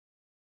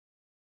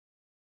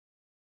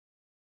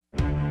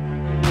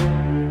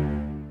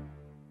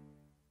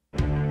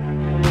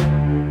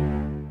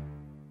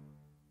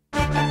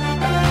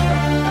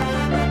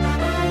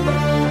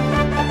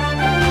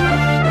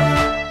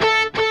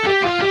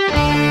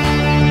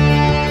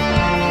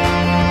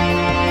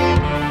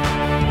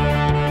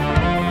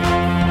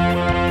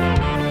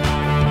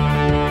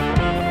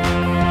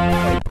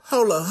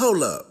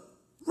Hold up.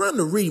 Run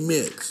the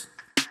remix.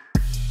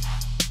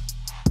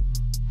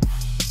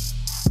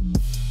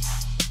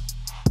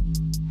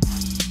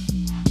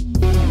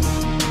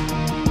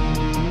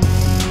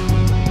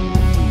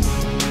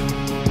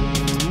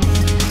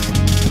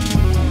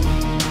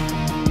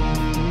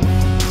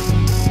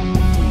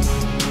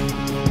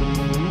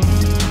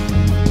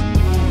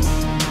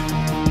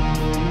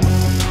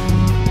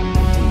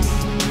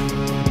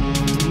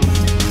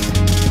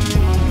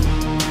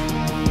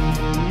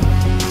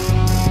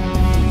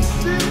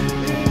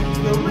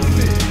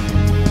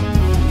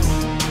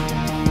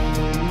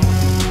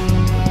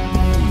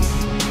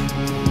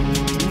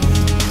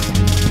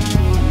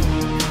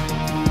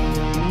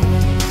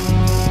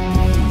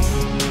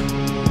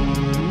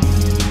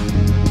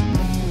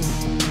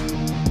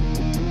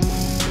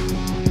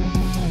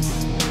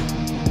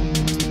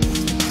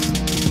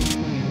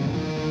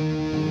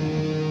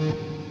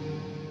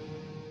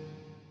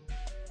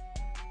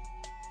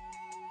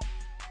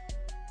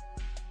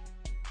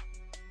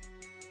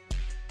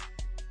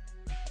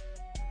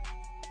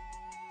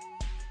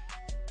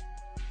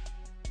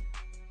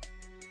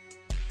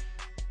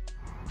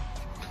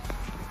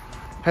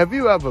 Have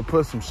you ever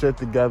put some shit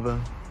together,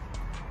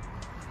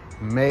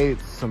 made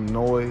some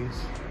noise,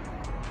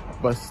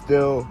 but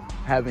still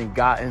haven't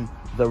gotten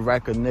the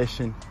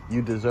recognition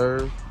you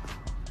deserve?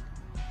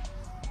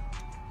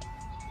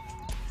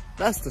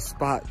 That's the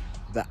spot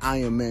that I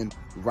am in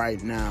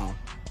right now.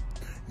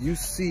 You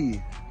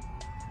see,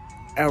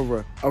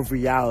 era of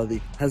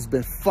reality has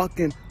been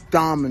fucking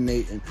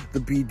dominating the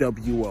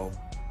bWo.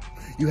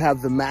 You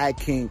have the Mad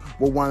King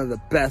with one of the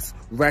best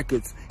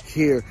records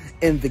here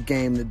in the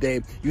game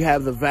today. You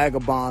have the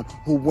Vagabond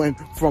who went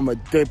from a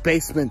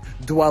basement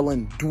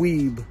dwelling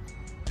dweeb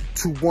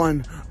to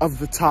one of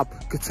the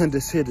top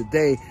contenders here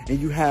today. And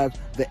you have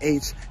the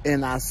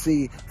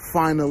HNIC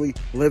finally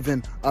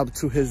living up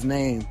to his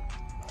name.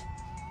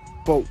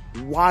 But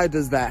why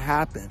does that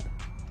happen?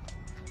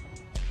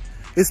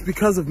 It's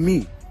because of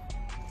me.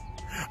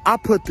 I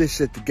put this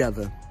shit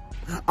together.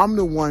 I'm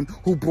the one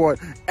who brought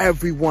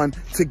everyone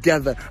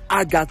together.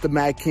 I got the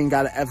Mad King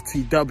out of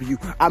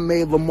FTW. I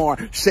made Lamar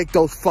shake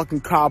those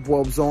fucking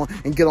cobwebs on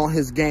and get on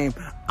his game.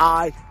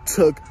 I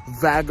took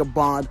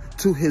Vagabond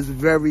to his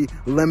very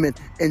limit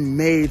and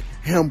made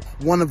him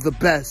one of the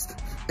best.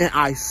 And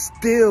I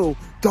still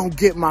don't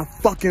get my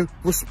fucking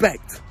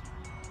respect.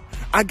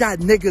 I got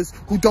niggas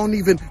who don't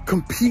even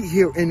compete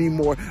here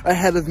anymore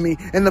ahead of me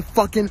in the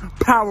fucking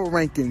power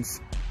rankings.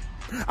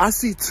 I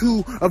see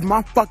two of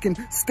my fucking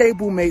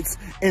stablemates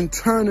in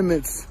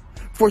tournaments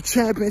for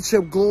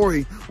championship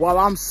glory while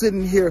I'm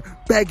sitting here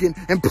begging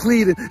and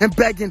pleading and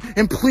begging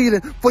and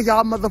pleading for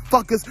y'all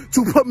motherfuckers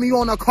to put me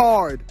on a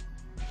card.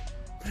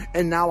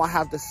 And now I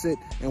have to sit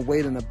and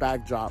wait in the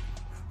backdrop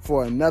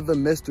for another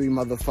mystery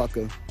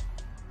motherfucker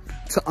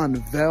to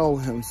unveil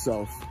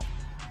himself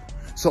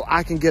so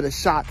I can get a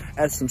shot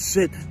at some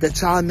shit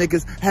that y'all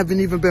niggas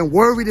haven't even been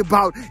worried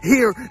about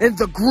here in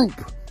the group.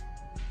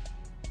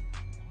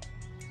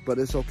 But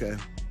it's okay.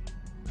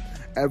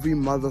 Every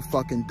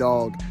motherfucking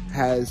dog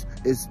has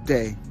its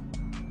day.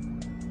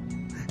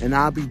 And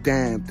I'll be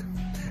damned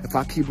if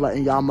I keep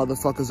letting y'all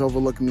motherfuckers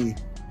overlook me.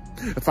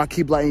 If I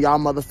keep letting y'all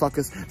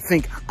motherfuckers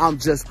think I'm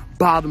just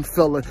bottom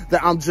filler,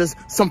 that I'm just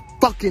some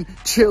fucking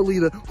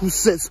cheerleader who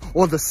sits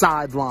on the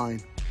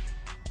sideline.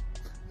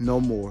 No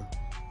more.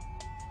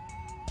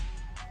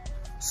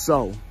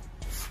 So,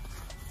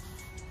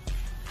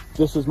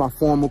 this is my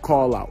formal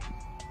call out.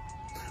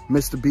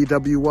 Mr.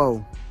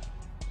 bWo.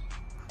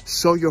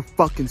 Show your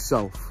fucking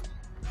self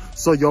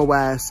so your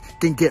ass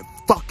can get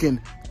fucking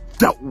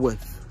dealt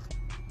with.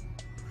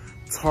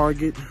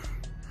 Target,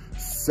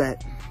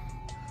 set,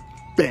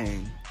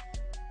 bang.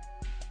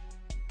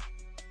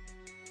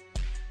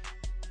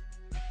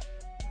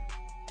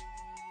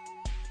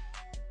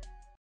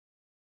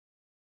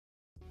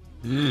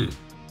 The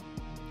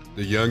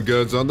young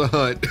guns on the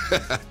hunt.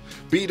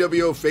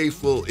 bWo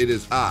faithful, it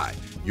is I,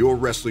 your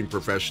wrestling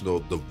professional,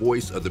 the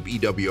voice of the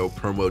bWo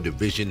Promo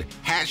Division,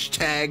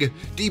 hashtag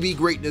DB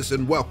Greatness,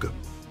 and welcome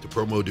to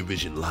Promo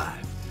Division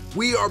Live.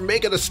 We are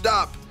making a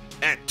stop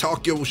at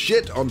Talk Your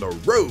Shit on the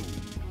road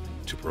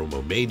to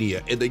Promo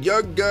Mania, and the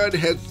young gun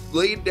has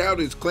laid down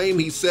his claim.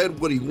 He said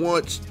what he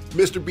wants.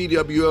 Mr.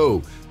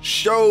 bWo,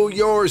 show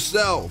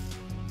yourself.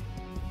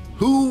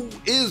 Who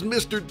is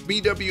Mr.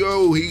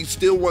 bWo? He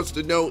still wants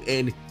to know,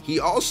 and he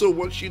also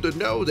wants you to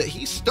know that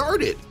he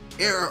started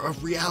Era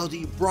of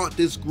Reality, brought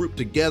this group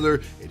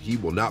together, and he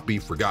will not be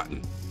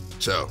forgotten.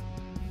 So,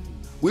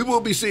 we will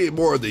be seeing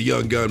more of the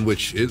young gun,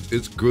 which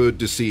is good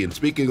to see. And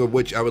speaking of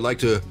which, I would like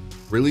to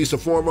release a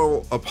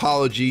formal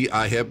apology.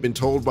 I have been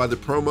told by the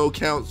Promo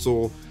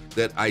Council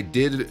that I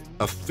did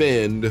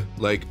offend,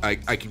 like I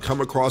can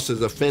come across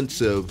as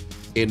offensive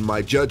in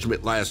my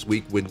judgment last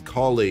week when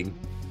calling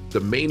the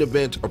main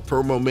event of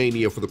Promo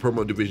Mania for the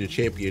Promo Division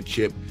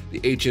Championship, the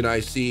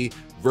HNIC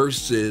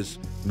versus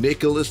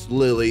Nicholas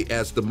Lilly,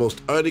 as the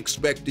most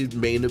unexpected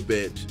main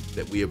event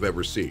that we have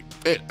ever seen.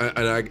 And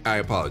I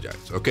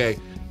apologize, okay?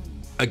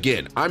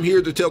 Again, I'm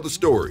here to tell the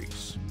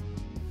stories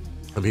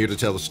of I'm here to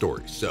tell the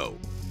story. So,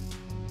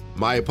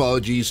 my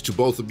apologies to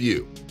both of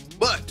you.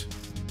 But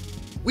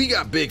we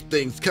got big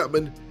things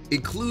coming,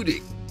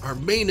 including our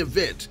main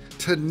event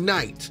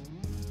tonight.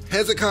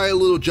 Hezekiah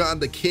Littlejohn,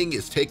 the King,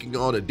 is taking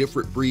on a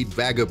different breed,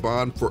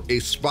 Vagabond, for a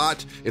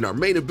spot in our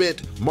main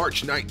event,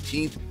 March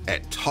 19th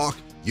at Talk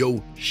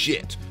Yo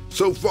Shit.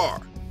 So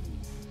far,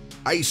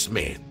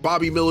 Iceman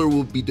Bobby Miller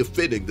will be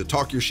defending the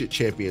Talk Your Shit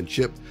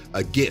Championship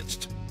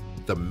against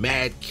the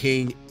Mad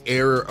King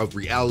Era of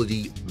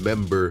Reality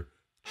member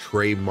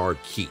Trey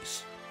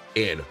Marquise.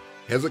 And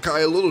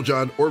Hezekiah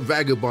Littlejohn, or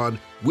Vagabond,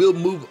 will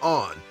move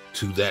on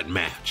to that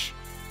match.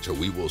 So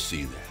we will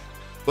see that.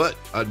 But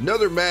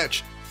another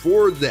match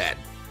for that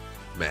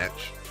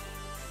match,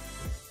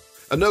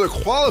 another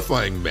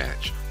qualifying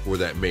match for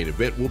that main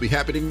event will be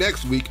happening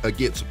next week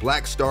against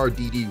Black Star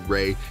DD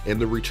Ray and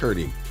the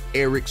returning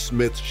Eric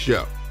Smith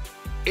show.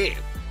 And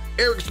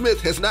Eric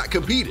Smith has not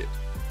competed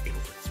in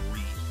over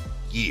 3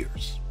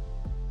 years.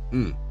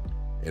 And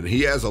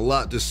he has a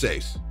lot to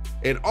say.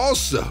 And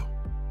also,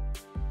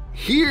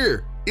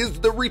 here is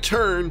the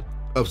return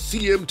of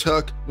CM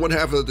Tuck, one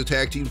half of the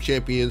tag team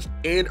champions,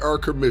 and our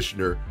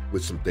commissioner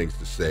with some things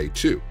to say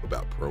too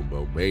about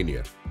Promo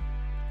Mania.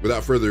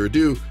 Without further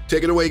ado,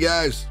 take it away,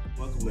 guys.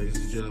 Welcome, ladies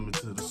and gentlemen,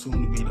 to the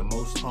soon-to-be the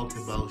most talked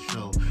about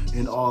show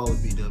in all of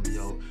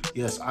bWo.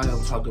 Yes, I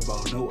am talking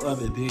about no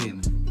other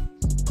than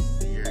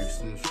the Eric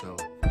Smith Show.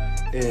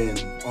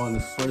 And on the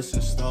first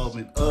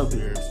installment of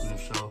the Eric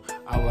Smith Show,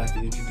 I would like to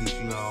introduce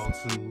you all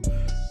to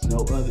no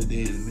other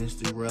than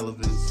Mr.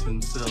 Relevance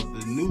himself,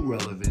 the new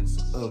relevance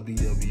of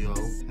bWo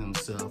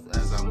himself,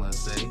 as I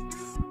must say,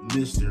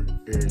 Mr.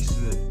 Eric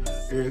Smith.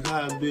 Eric,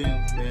 how have been?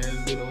 Man,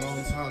 it's been a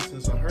long time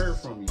since I heard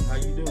from you. How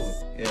you doing?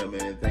 Yeah,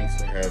 man, thanks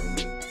for having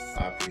me.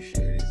 I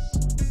appreciate it.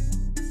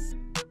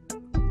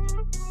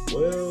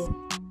 Well,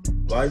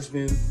 life's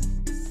been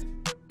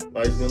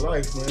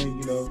life, man.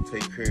 You know,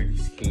 take care of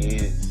these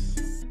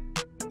kids,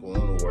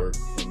 going to work,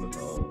 coming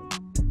home,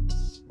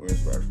 wearing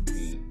special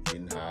feet,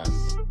 getting high.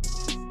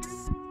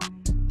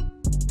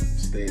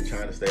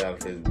 Trying to stay out of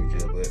Facebook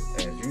jail, but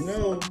as you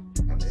know,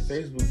 I'm in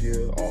Facebook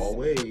jail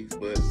always,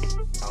 but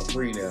I'm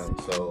free now,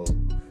 so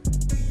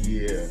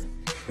yeah.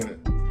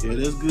 Yeah,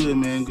 that's good,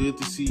 man. Good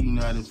to see you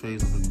not in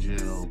Facebook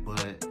jail,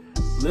 but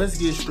let's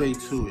get straight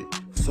to it.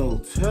 So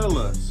tell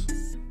us,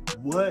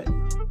 what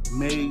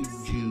made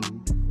you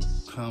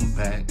come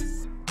back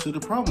to the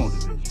promo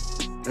division?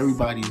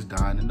 Everybody is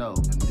dying to know,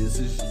 and this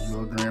is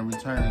your grand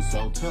return,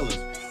 so tell us,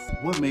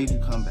 what made you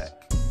come back?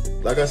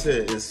 Like I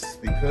said, it's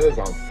because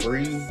I'm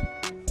free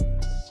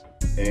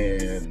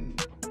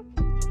and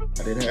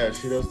I didn't have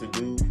shit else to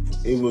do.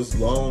 It was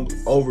long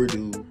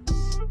overdue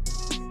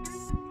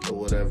or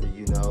whatever,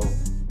 you know.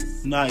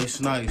 Nice.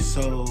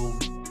 So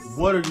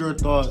what are your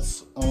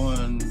thoughts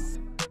on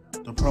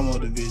the promo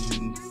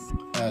division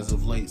as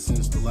of late,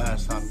 since the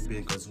last time you've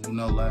been? Because we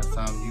know last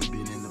time you've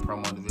been in the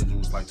promo division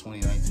was like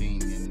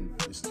 2019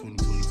 and it's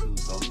 2022,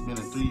 so it's been a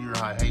 3-year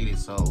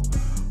hiatus. So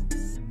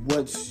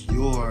what's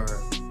your,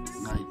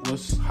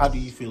 how do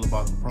you feel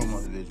about the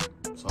promo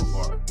division so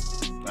far,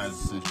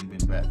 since you've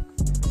been back?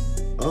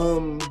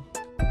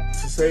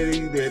 To say to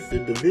you that the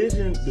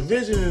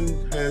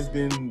division has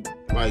been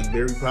like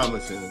very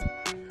promising.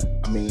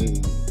 I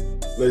mean,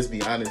 let's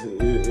be honest,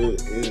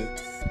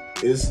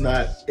 it's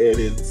not at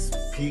its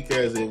peak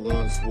as it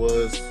once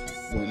was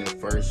when it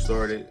first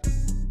started,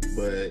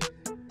 but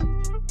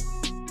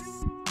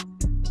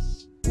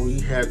we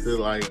have to,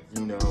 like,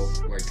 you know,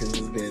 like, cause it's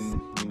been,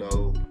 you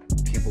know,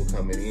 people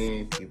coming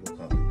in, people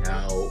coming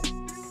out,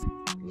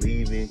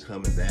 leaving,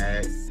 coming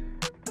back.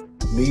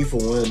 Me for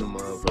one of them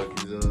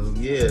motherfuckers.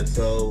 Yeah,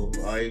 so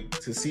like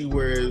to see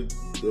where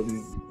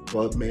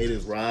what made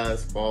us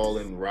rise, fall,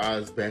 and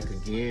rise back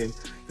again,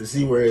 to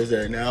see where it's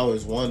at now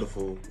is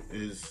wonderful.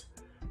 Is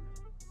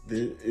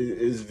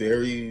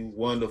very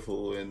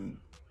wonderful, and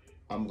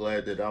I'm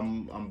glad that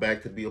I'm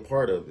back to be a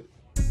part of it.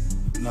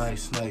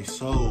 Nice.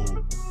 So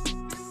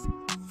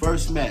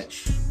first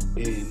match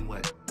in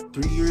what,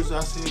 3 years?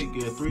 I said,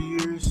 yeah, 3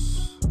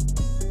 years.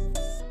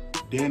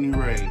 Danny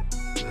Ray,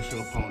 that's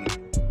your opponent.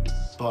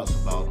 Thoughts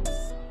about him?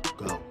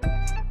 Go.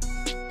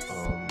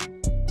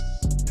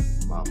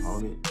 My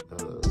opponent,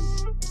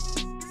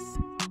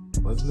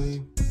 what's his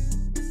name?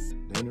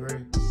 Danny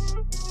Ray?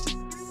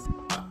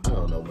 I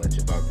don't know much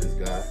about this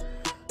guy.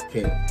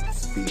 Can't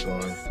speak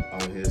on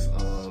his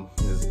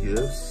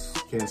gifts.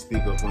 Can't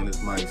speak up on his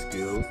mic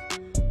skills.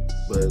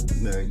 But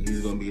man,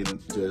 he's gonna be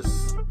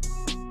just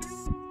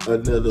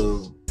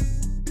another,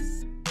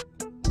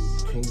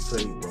 can't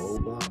say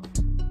robot.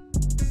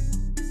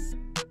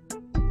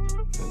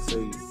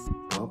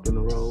 Bump in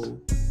the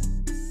road.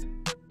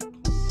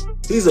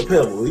 He's a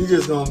pebble. He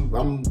just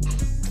I'm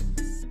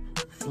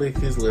flick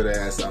his little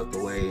ass out the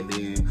way and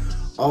then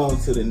on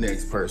to the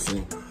next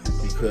person,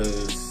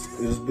 because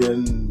it's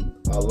been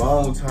a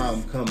long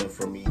time coming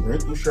for me.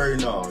 Wrinkle shirt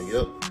and all,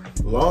 yep.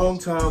 Long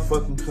time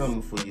fucking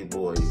coming for you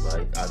boys.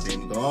 Like, I've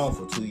been gone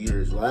for 2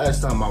 years.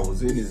 Last time I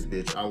was in this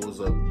bitch, I was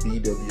a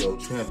bWo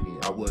champion.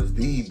 I was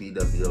the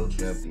bWo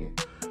champion.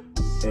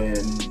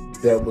 And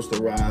that was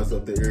the rise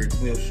of the Eric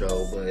Smith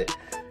show. But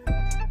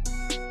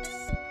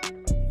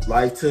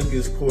life took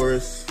its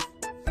course,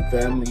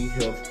 family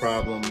health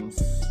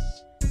problems,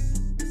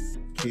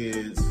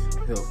 kids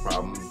health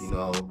problems, you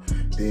know,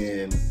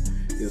 then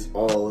it's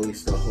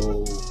always the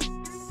whole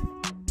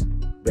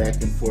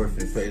back and forth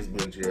in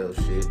Facebook jail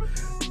shit.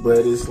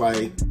 But it's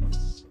like,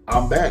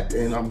 I'm back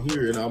and I'm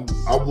here, and I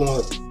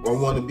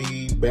want to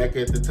be back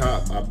at the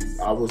top.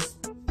 I was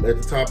at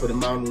the top of the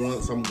mountain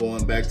once. I'm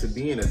going back to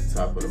being at the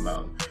top of the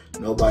mountain.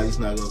 Nobody's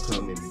not gonna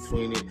come in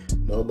between it.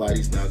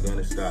 Nobody's not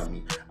gonna stop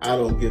me. I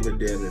don't give a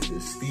damn if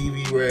it's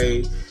Stevie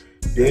Ray,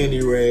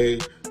 Danny Ray,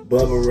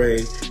 Bubba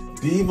Ray,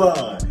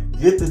 Devon.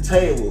 Get the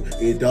table.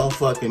 It don't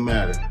fucking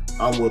matter.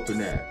 I'm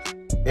whooping ass,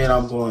 and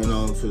I'm going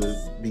on to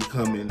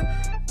becoming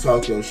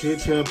Talk Your Shit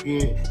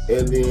champion,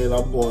 and then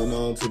I'm going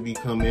on to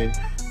becoming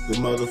the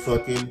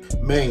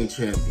motherfucking main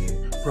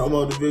champion,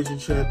 promo division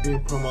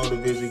champion, promo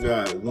division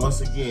guy.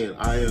 Once again,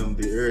 I am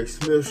the Eric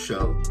Smith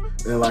show,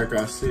 and like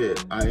I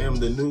said, I am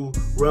the new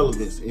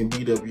relevance in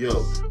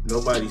bWo.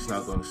 Nobody's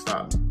not gonna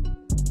stop me.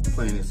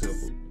 Plain and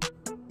simple.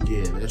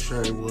 Yeah, that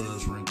sure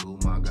was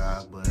wrinkled, my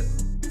guy, but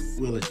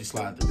we'll let you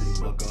slide the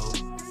big bucko.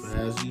 But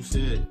as you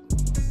said,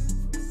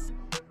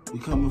 we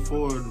coming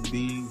forward to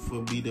be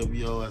for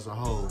bWo as a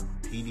whole,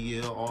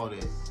 PDL, all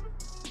that.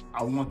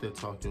 I want that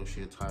Talk Your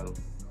Shit title.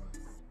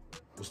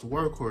 It's the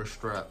workhorse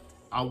strap.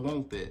 I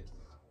want that.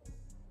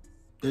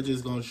 They're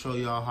just gonna show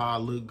y'all how I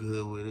look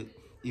good with it,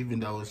 even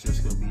though it's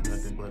just gonna be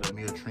nothing but a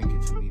mere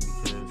trinket to me,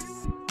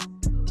 because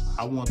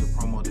I want the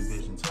promo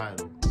division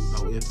title.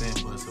 No ifs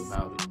and buts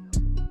about it.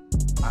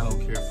 I don't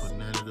care for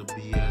none of the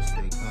BS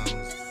that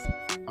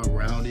comes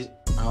around it.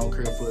 I don't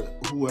care for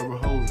whoever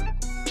holds it.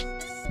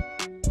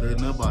 They're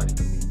nobody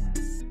to me.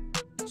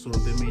 So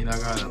if that means I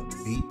gotta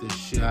beat the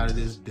shit out of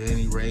this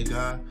Danny Ray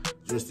guy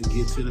just to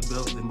get to the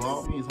belt, then by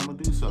all means, I'm gonna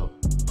do so.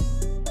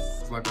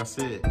 It's like I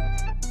said,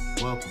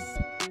 welcome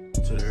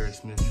to the Eric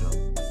Smith show.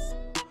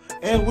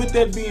 And with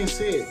that being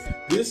said,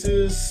 this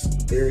is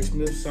Eric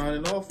Smith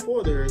signing off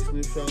for the Eric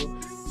Smith show.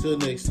 Till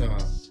next time,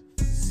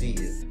 see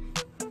ya.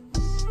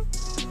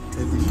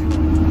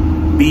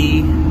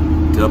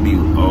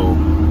 bWo.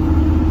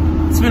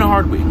 It's been a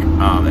hard week.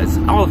 As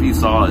all of you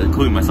saw,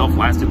 including myself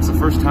last, it was the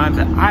first time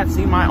that I've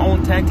seen my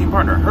own tag team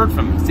partner, heard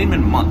from him, seen him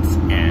in months,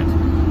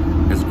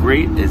 and as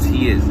great as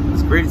he is,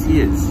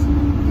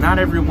 not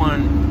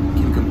everyone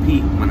can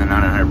compete when they're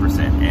not 100%,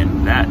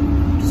 and that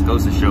just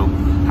goes to show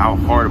how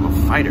hard of a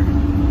fighter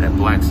that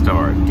Black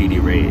Star Dee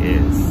Ray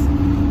is.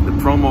 The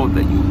promo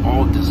that you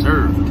all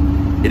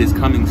deserved, it is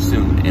coming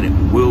soon, and it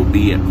will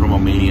be at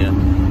Promo Mania,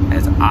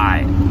 as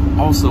I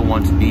also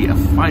want to be a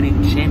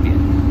fighting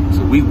champion.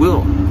 So we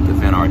will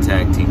defend our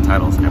tag team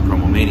titles at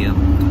Promo Mania.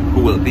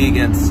 Who will it be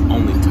against?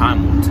 Only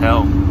time will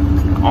tell.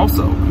 And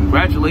also,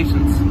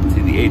 congratulations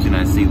to the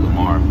HNIC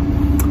Lamar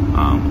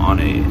on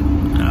a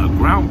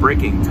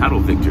groundbreaking title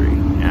victory.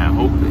 And I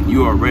hope that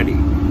you are ready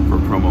for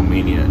Promo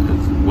Mania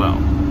as well.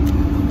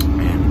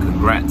 And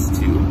congrats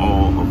to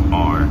all of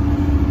our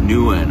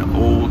new and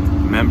old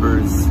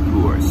members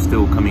who are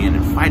still coming in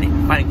and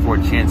fighting for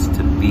a chance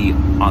to be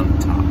on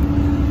top.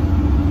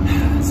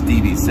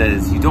 Stevie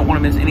says, you don't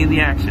want to miss any of the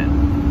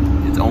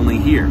action. It's only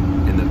here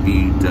in the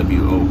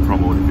bWo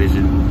promo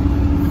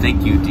division.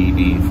 Thank you,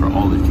 DB, for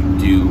all that you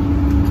do.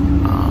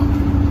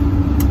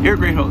 You're a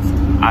great host.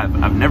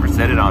 I've never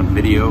said it on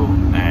video,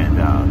 and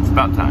it's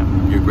about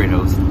time. You're a great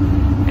host.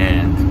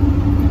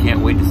 And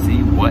can't wait to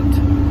see what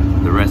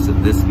the rest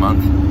of this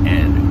month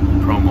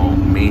and Promo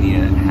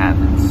Mania have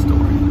in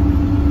store.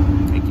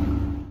 Thank you.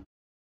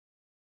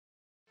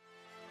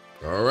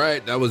 All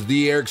right, that was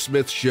the Eric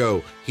Smith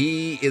show.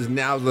 He is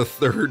now the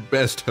third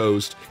best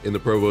host in the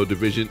Provo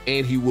division,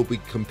 and he will be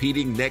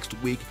competing next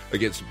week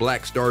against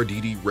Black Star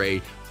Dee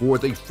Ray for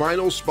the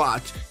final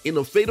spot in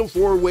a fatal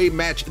four-way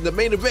match in the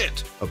main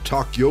event of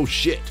Talk Yo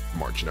Shit,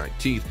 March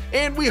 19th.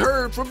 And we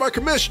heard from our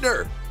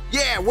commissioner.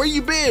 Yeah, where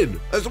you been?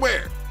 I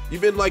swear,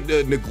 you've been like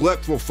the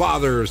neglectful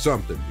father or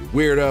something, you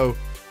weirdo.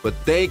 But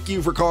thank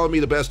you for calling me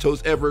the best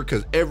host ever,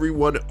 because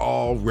everyone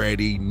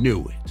already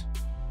knew it.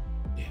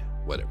 Yeah,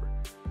 whatever.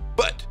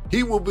 But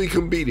he will be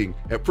competing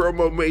at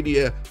Promo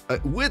Mania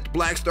with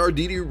Black Star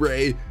Dee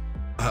Ray,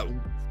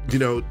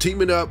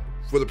 teaming up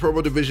for the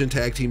Promo Division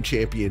Tag Team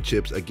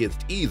Championships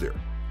against either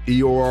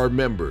EOR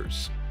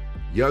members,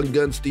 Young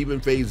Gun Stephen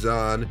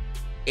Faison,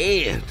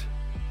 and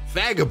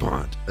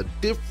Vagabond, a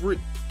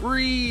different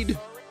breed.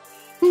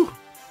 Whew.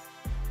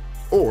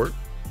 Or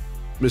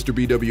Mr.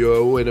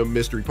 bWo and a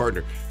mystery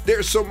partner.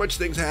 There's so much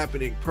things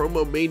happening.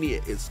 Promo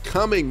Mania is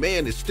coming,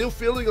 man. It's still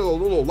feeling a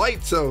little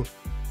light, so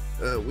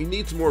we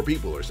need some more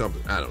people or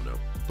something. I don't know.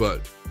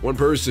 But one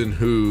person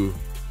who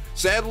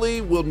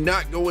sadly will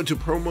not go into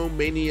Promo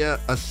Mania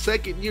a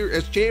second year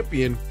as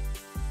champion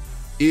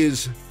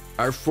is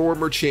our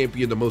former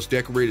champion, the most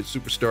decorated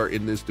superstar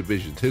in this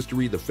division's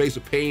history, the face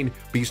of pain,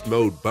 beast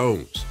mode,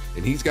 Bones.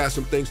 And he's got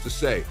some things to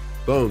say.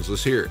 Bones,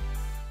 let's hear it.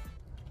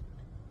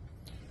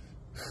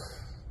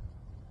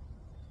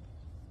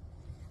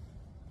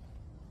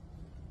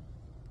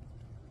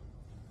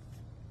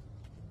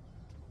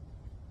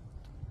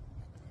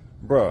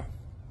 bruh,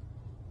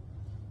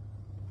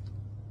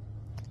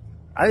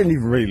 I didn't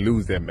even really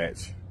lose that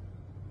match.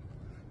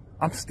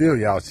 I'm still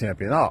y'all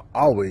champion. I'll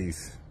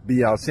always be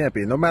y'all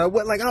champion, no matter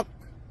what. Like,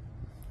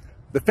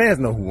 the fans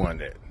know who won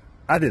that.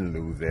 I didn't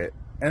lose that.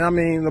 And I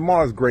mean,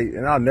 Lamar's great,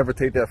 and I'll never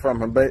take that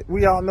from him. But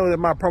we all know that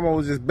my promo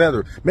was just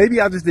better. Maybe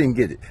I just didn't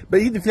get it.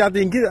 But even if y'all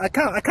didn't get it, I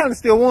kind of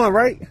still won,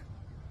 right?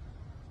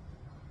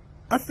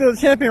 I'm still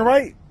the champion,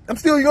 right? I'm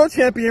still your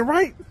champion,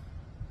 right?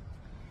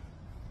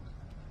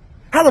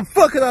 How the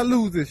fuck could I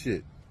lose this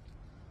shit?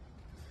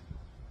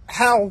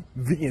 How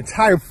the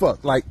entire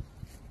fuck? Like,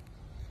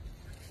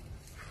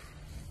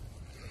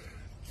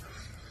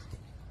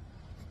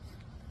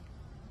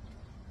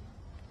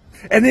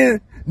 and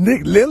then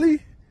Nick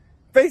Lilly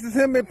faces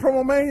him in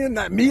Promo Mania.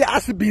 Not me. I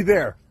should be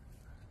there.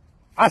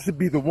 I should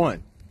be the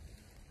one.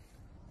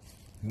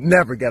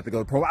 Never got to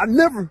go to Promo. I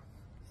never.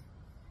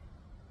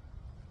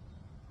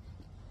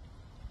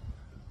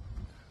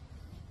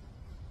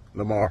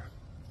 Lamar.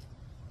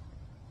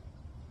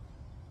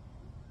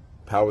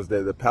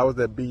 The powers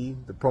that be,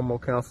 the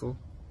promo council.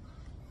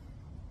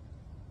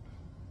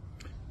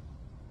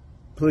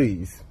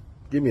 Please,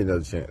 give me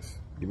another chance.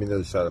 Give me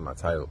another shot at my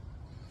title.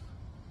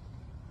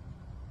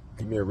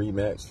 Give me a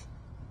rematch.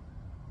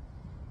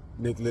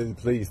 Nick Lilly,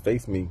 please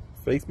face me.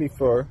 Face me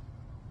for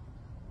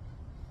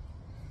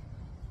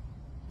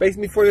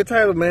your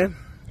title, man.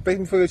 Face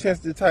me for your chance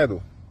at the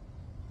title.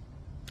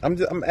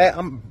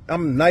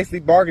 I'm nicely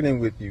bargaining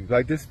with you.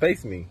 Like, just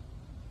face me.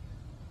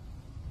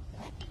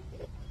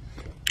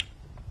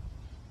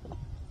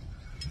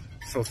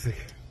 So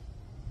sick.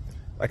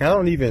 Like,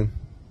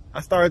 I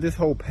started this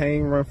whole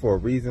pain run for a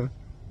reason.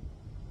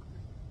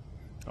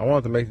 I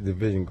wanted to make the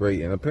division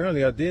great, and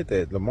apparently I did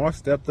that. Lamar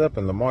stepped up,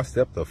 and Lamar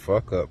stepped the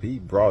fuck up. He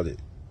brought it.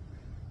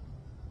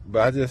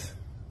 But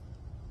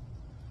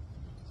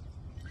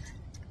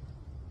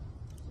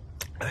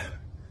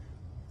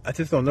I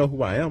just don't know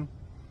who I am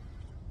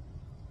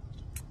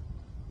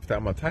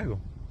without my title.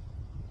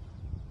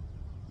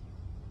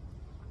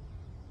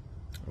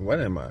 What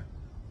am I?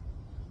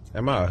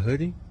 Am I a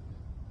hoodie?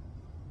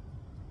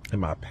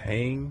 Am I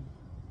Pain?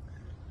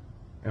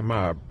 Am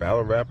I a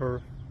battle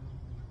rapper?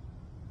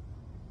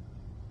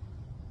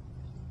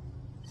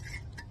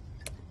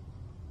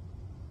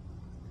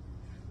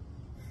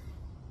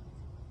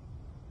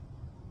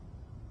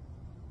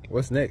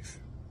 What's next?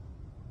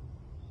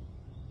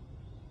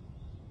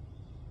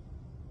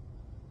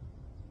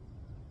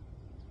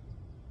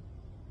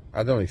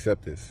 I don't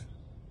accept this.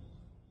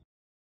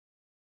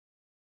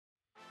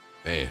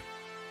 Man.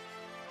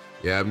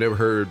 Yeah, I've never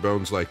heard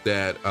Bones like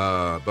that.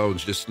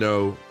 Bones, just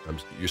know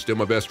you're still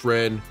my best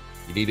friend.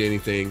 You need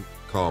anything,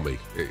 call me.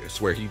 I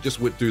swear, he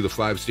just went through the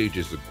 5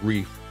 stages of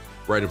grief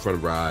right in front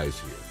of our eyes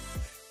here.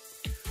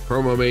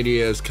 Promo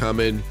Mania is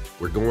coming.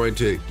 We're going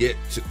to get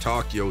to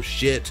talk your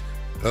shit.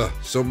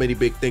 So many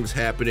big things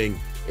happening,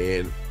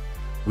 and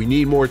we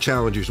need more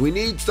challengers. We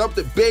need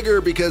something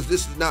bigger because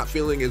this is not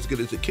feeling as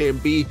good as it can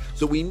be.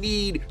 So we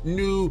need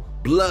new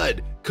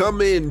blood. Come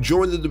in,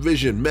 join the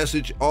division,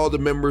 message all the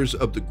members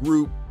of the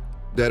group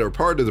that are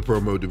part of the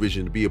promo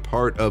division to be a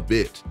part of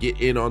it. Get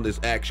in on this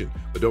action,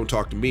 but don't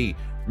talk to me.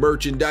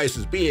 Merchandise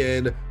is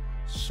being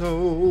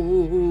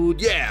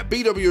sold. Yeah,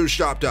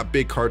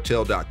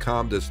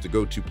 bWoshop.bigcartel.com. That's the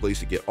go-to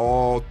place to get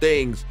all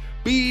things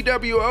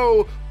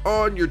bWo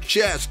on your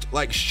chest,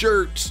 like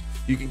shirts.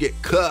 You can get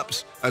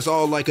cups. I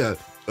saw like a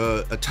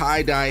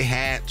tie-dye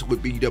hat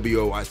with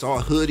bWo. I saw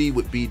a hoodie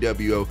with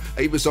bWo.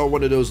 I even saw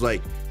one of those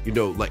like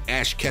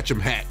Ash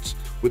Ketchum hats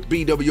with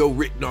bWo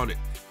written on it.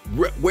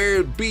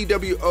 Wear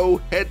bWo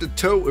head to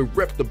toe and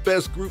rep the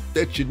best group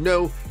that you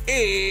know,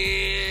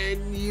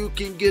 and you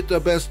can get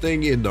the best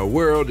thing in the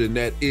world, and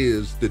that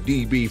is the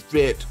DB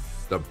Fit,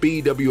 the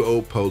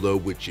bWo polo,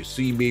 which you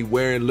see me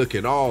wearing,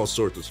 looking all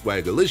sorts of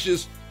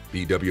swagalicious.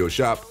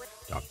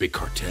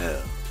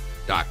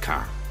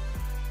 bWoshop.bigcartel.com.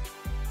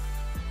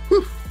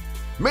 Whew.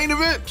 Main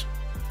event,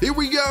 here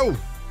we go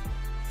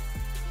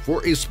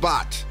for a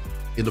spot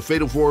in the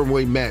Fatal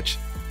 4-Way match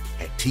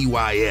at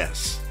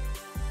TYS.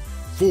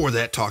 For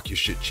that Talk Your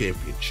Shit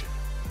Championship.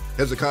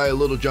 Hezekiah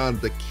Littlejohn,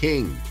 the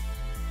king.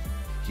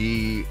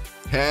 He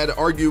had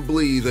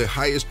arguably the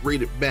highest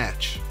rated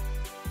match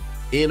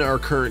in our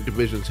current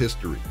division's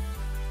history.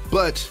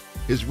 But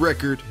his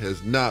record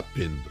has not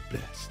been the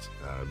best.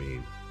 I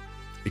mean,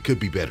 it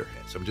could be better,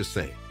 Hez. I'm just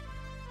saying.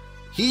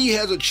 He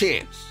has a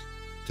chance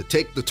to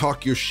take the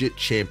Talk Your Shit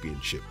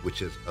Championship, which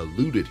has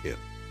eluded him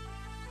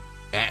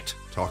at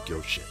Talk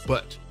Your Shit.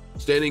 But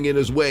standing in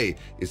his way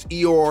is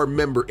EOR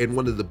member and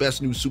one of the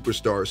best new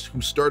superstars who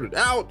started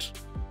out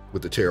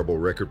with a terrible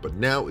record, but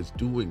now is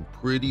doing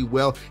pretty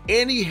well.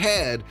 And he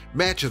had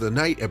match of the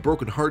night at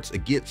Broken Hearts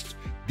against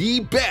the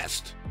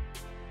best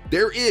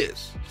there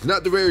is. He's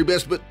not the very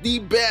best, but the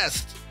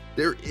best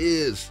there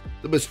is.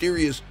 The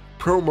mysterious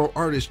promo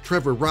artist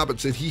Trevor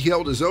Robinson. He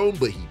held his own,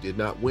 but he did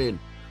not win.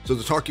 So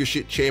the Talk Your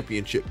Shit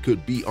Championship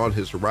could be on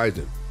his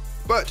horizon.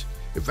 But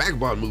if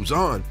Vagabond moves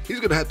on, he's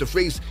going to have to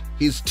face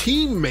his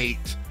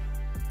teammate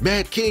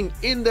Mad King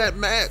in that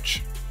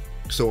match.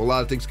 So a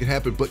lot of things could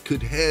happen, but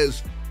could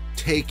Hez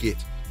take it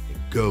and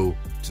go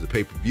to the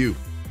pay-per-view?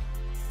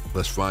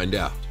 Let's find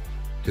out,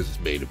 because it's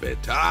main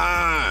event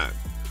time.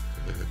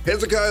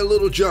 Hezekiah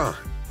Littlejohn,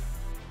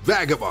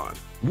 Vagabond,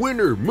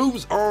 winner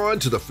moves on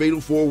to the Fatal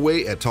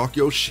 4-Way at Talk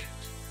Your Shit.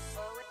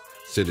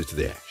 Send it to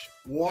the action.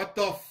 What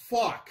the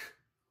fuck?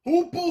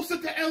 Who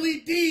boosted the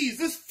LEDs?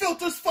 This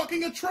filter's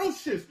fucking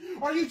atrocious.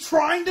 Are you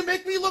trying to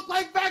make me look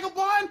like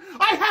Vagabond?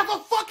 I have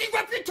a fucking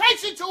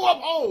reputation to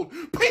uphold.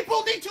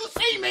 People need to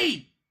see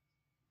me.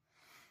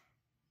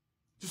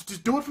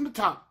 Just do it from the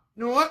top.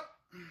 You know what?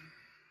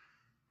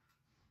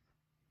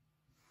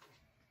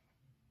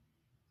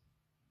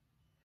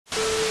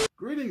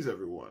 Greetings,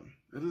 everyone.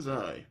 It is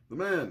I, the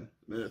man,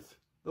 myth,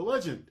 the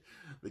legend,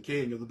 the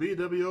king of the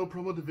bWo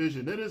promo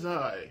division. It is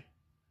I,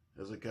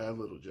 Hezekiah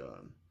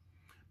Littlejohn.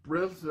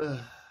 Breath,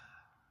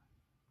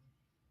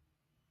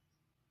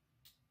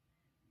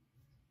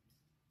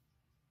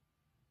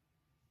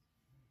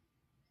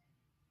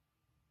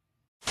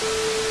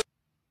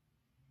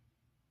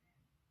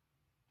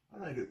 How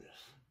did I do this?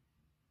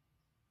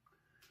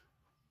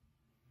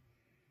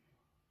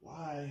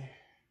 Why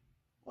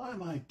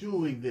am I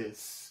doing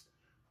this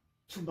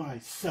to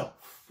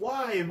myself?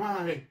 Why am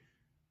I?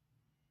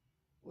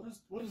 What is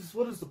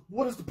the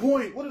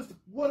point? What is the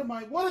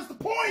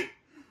point?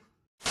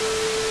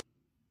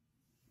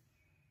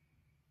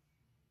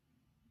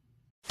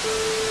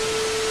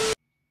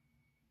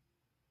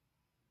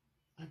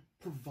 I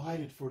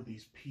provided for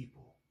these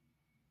people.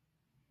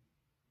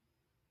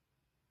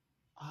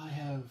 I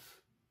have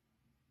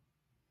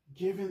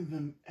given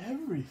them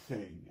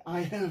everything. I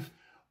have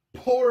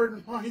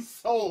poured my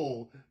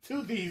soul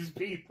to these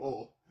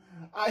people.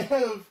 I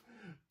have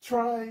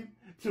tried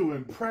to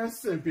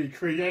impress and be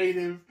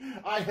creative.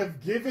 I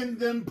have given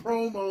them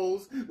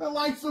promos, the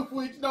likes of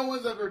which no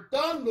one's ever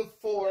done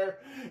before.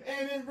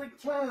 And in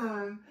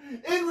return,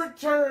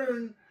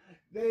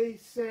 they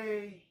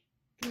say,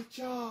 good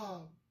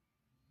job.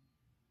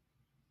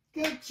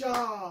 Good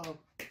job.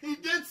 You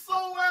did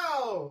so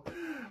well.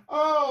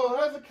 Oh,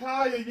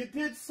 Hezekiah, you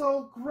did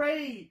so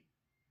great.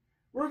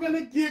 We're going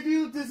to give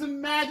you this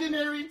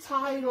imaginary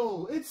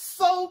title. It's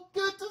so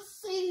good to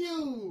see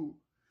you.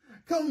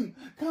 Come,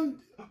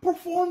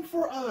 perform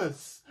for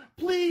us.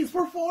 Please,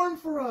 perform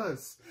for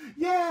us.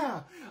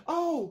 Yeah.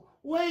 Oh,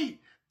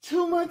 wait.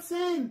 2 months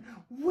in,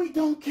 we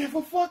don't give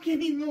a fuck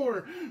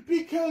anymore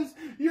because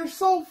you're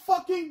so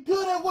fucking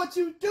good at what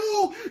you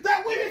do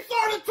that we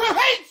started to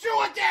hate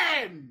you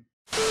again.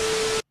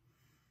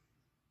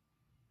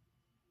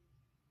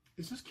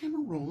 Is this camera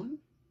rolling?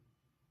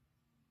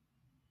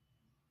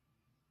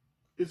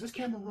 Is this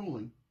camera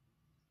rolling?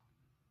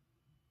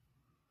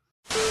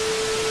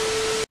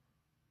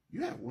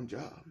 You have one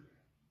job.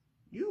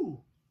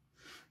 You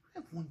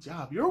have one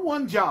job. Your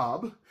one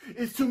job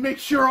is to make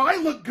sure I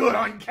look good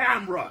on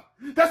camera.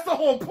 That's the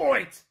whole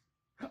point.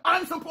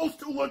 I'm supposed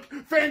to look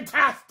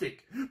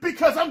fantastic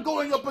because I'm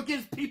going up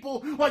against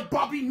people like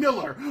Bobby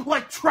Miller,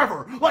 like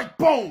Trevor, like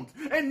Bones.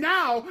 And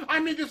now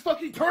I'm in this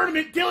fucking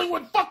tournament dealing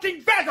with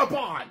fucking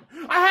Vagabond.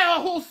 I had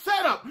a whole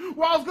setup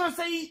where I was going to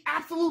say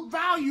absolute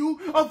value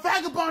of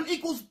Vagabond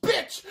equals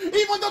bitch,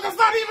 even though that's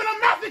not even a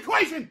math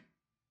equation.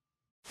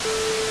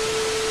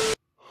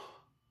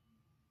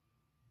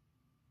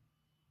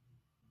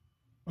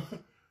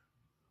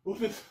 Well,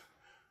 this...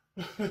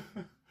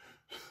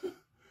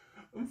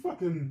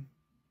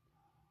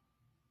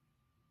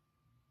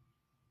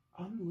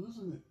 I'm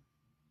losing it.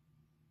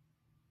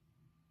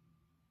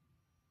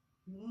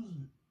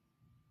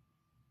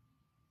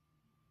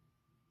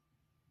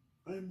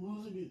 I'm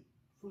losing it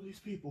for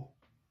these people.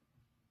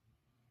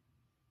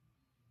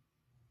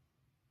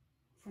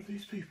 For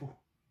these people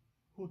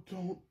who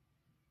don't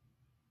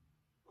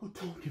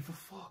give a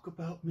fuck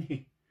about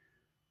me.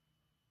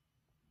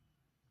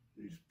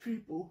 These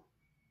people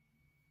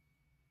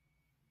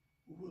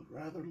who would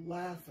rather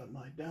laugh at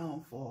my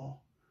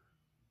downfall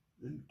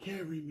than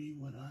carry me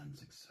when I'm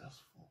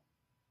successful.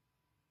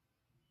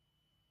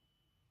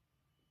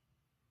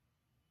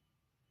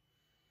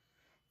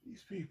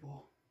 These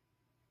people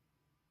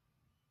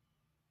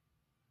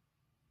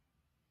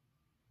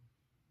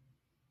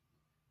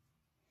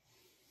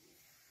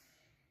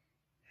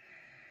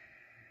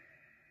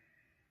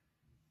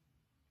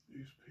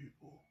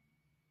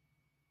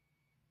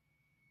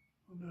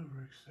will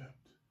never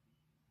accept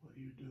what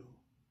you do.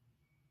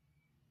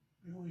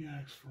 They only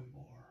ask for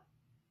more.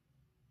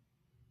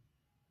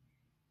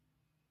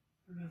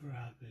 They're never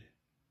happy.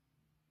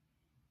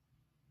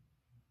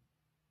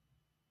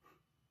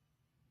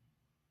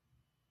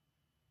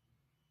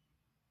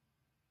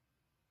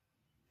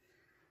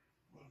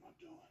 What am I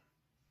doing?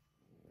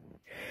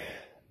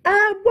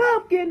 I'm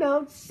walking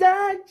on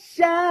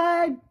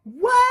sunshine.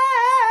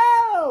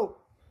 Whoa!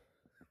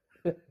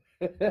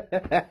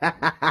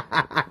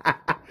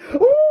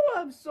 Ooh,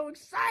 I'm so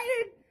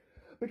excited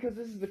because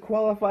this is the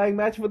qualifying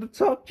match for the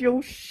Talk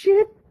Your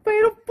Shit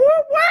Fatal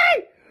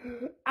 4-Way.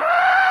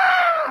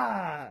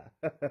 Ah!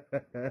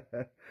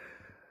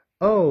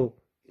 Oh,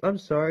 I'm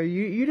sorry,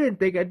 you didn't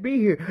think I'd be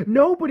here.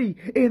 Nobody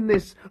in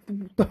this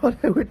thought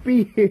I would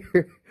be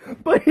here.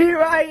 But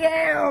here I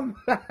am!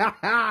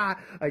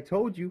 I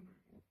told you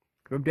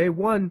from day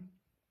one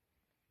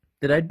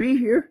that I'd be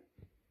here.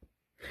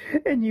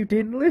 And you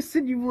didn't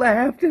listen. You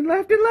laughed and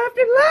laughed and laughed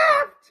and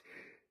laughed!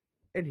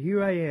 And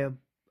here I am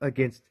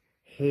against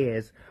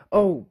Hez.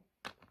 Oh,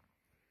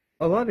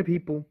 a lot of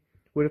people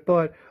would have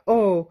thought,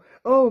 oh,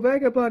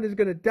 Vagabond is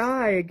going to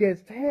die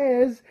against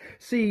Hez.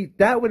 See,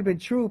 that would have been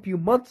true a few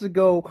months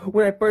ago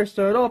when I first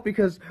started off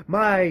because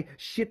my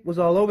shit was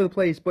all over the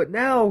place. But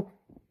now,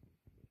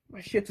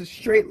 my shit's a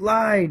straight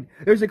line.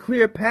 There's a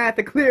clear path,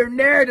 a clear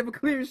narrative, a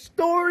clear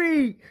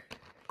story.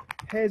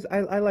 Hez,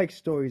 I like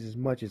stories as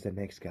much as the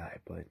next guy,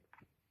 but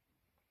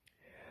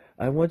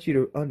I want you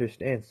to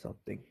understand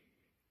something.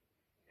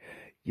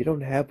 You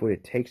don't have what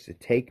it takes to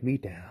take me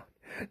down.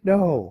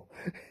 No.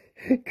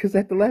 Because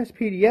at the last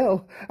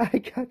PDL, I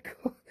got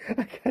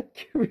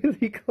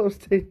really close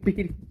to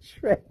beating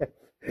Trev.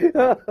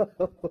 Oh,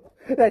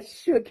 that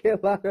shook a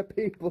lot of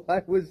people.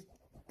 I was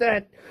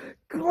that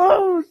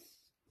close.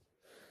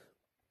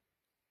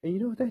 And you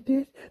know what that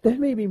did? That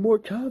made me more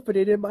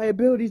confident in my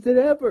abilities than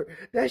ever.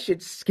 That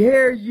should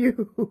scare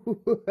you.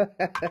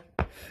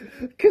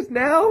 Because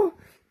now,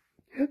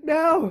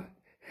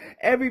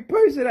 every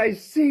person I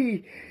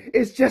see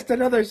is just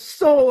another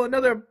soul,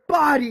 another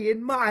body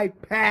in my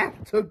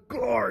path to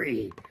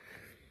glory.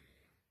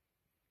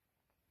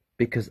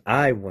 Because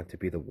I want to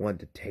be the one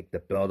to take the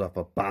belt off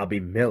of Bobby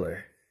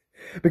Miller.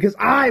 Because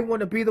I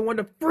want to be the one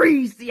to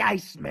freeze the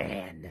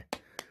Iceman.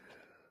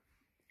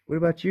 What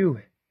about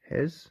you,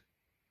 Hez?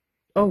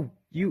 Oh,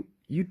 you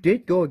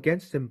did go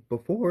against him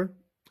before.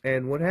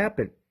 And what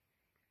happened?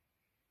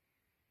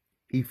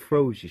 He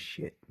froze your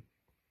shit.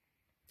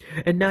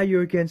 And now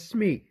you're against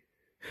me,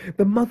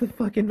 the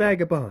motherfucking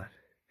Vagabond,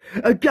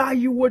 a guy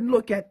you wouldn't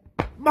look at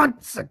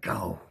months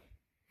ago.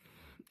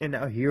 And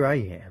now here I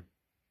am,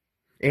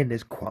 in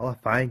this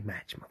qualifying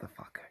match,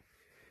 motherfucker.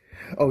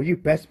 Oh, you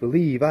best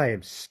believe I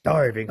am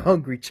starving,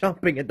 hungry,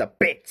 chomping at the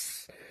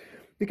bits.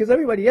 Because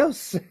everybody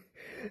else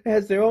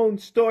has their own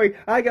story.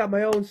 I got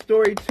my own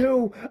story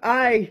too.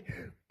 I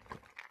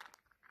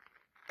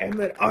am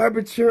an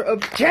arbiter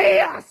of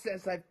chaos,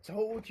 as I've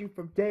told you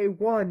from day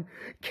one.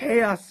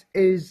 Chaos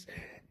is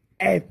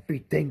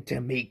everything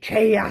to me.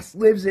 Chaos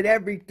lives in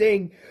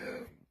everything.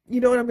 You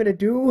know what I'm going to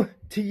do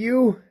to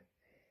you,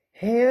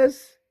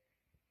 Hez?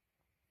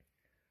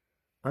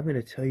 I'm going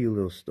to tell you a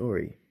little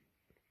story.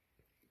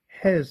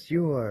 Hez,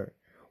 you are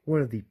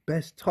one of the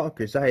best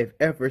talkers I have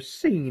ever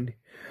seen.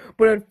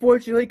 But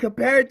unfortunately,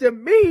 compared to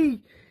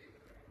me,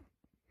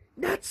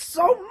 not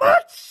so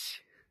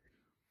much.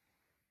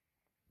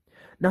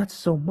 Not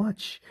so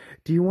much.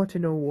 Do you want to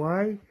know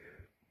why?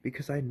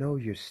 Because I know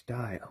your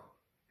style.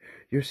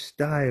 Your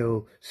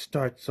style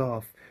starts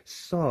off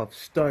soft,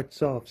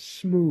 starts off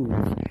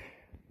smooth.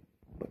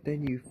 But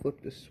then you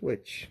flip the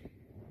switch.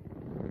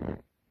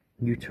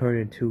 You turn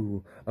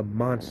into a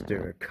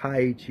monster, a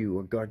kaiju,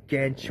 a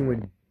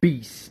gargantuan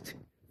beast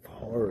of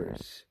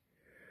horrors.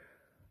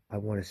 I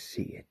want to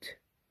see it.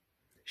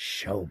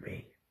 Show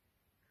me.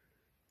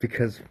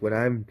 Because what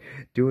I'm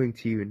doing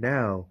to you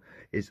now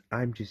is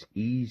I'm just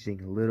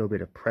easing a little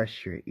bit of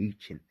pressure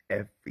each and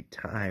every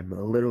time.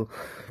 A little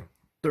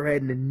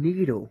thread and a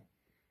needle.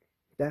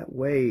 That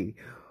way,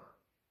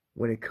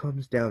 when it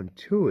comes down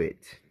to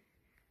it,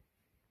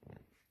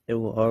 it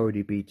will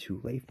already be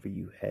too late for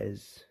you,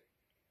 Hez.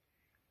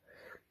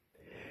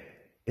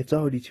 It's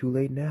already too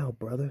late now,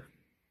 brother.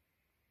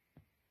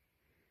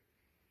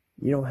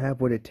 You don't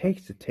have what it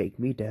takes to take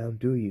me down,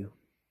 do you?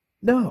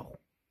 No.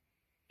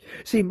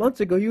 See, months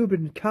ago you had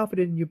been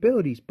confident in your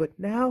abilities, but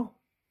now?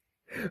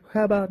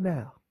 How about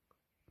now?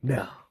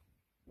 No.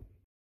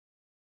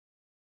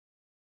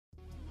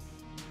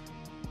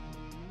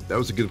 That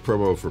was a good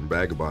promo from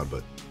Vagabond,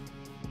 but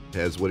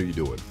Hez, what are you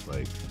doing?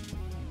 Like,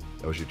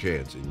 that was your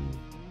chance, and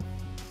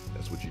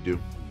that's what you do.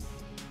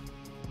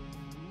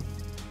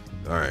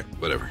 Alright,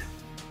 whatever.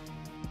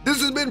 This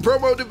has been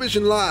Promo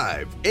Division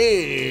Live,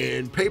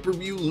 and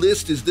pay-per-view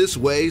list is this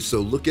way,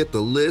 so look at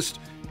the list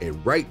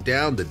and write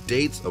down the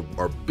dates of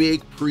our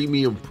big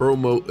premium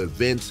promo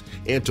events,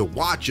 and to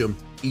watch them,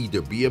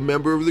 either be a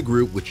member of the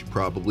group, which you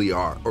probably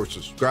are, or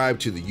subscribe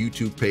to the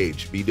YouTube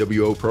page,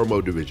 bWo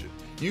Promo Division.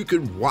 You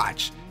can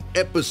watch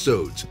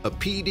episodes of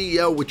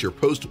PDL, which are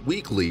posted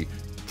weekly,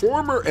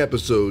 former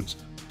episodes,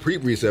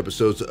 previous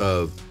episodes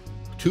of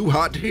Too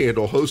Hot to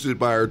Handle, hosted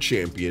by our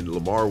champion,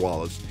 Lamar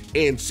Wallace,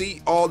 and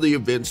see all the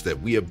events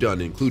that we have done,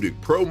 including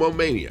Promo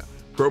Mania,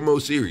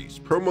 Promo Series,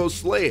 Promo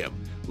Slam,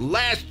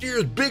 last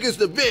year's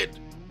biggest event,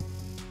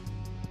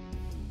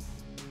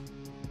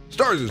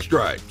 Stars and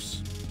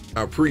Stripes,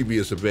 our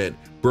previous event,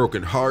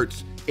 Broken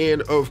Hearts,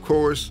 and of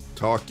course,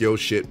 Talk Yo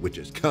Shit, which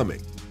is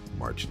coming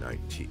March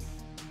 19th.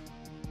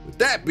 With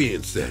that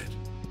being said,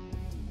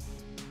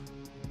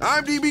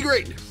 I'm DB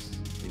Greatness,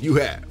 and you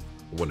have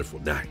a wonderful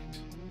night.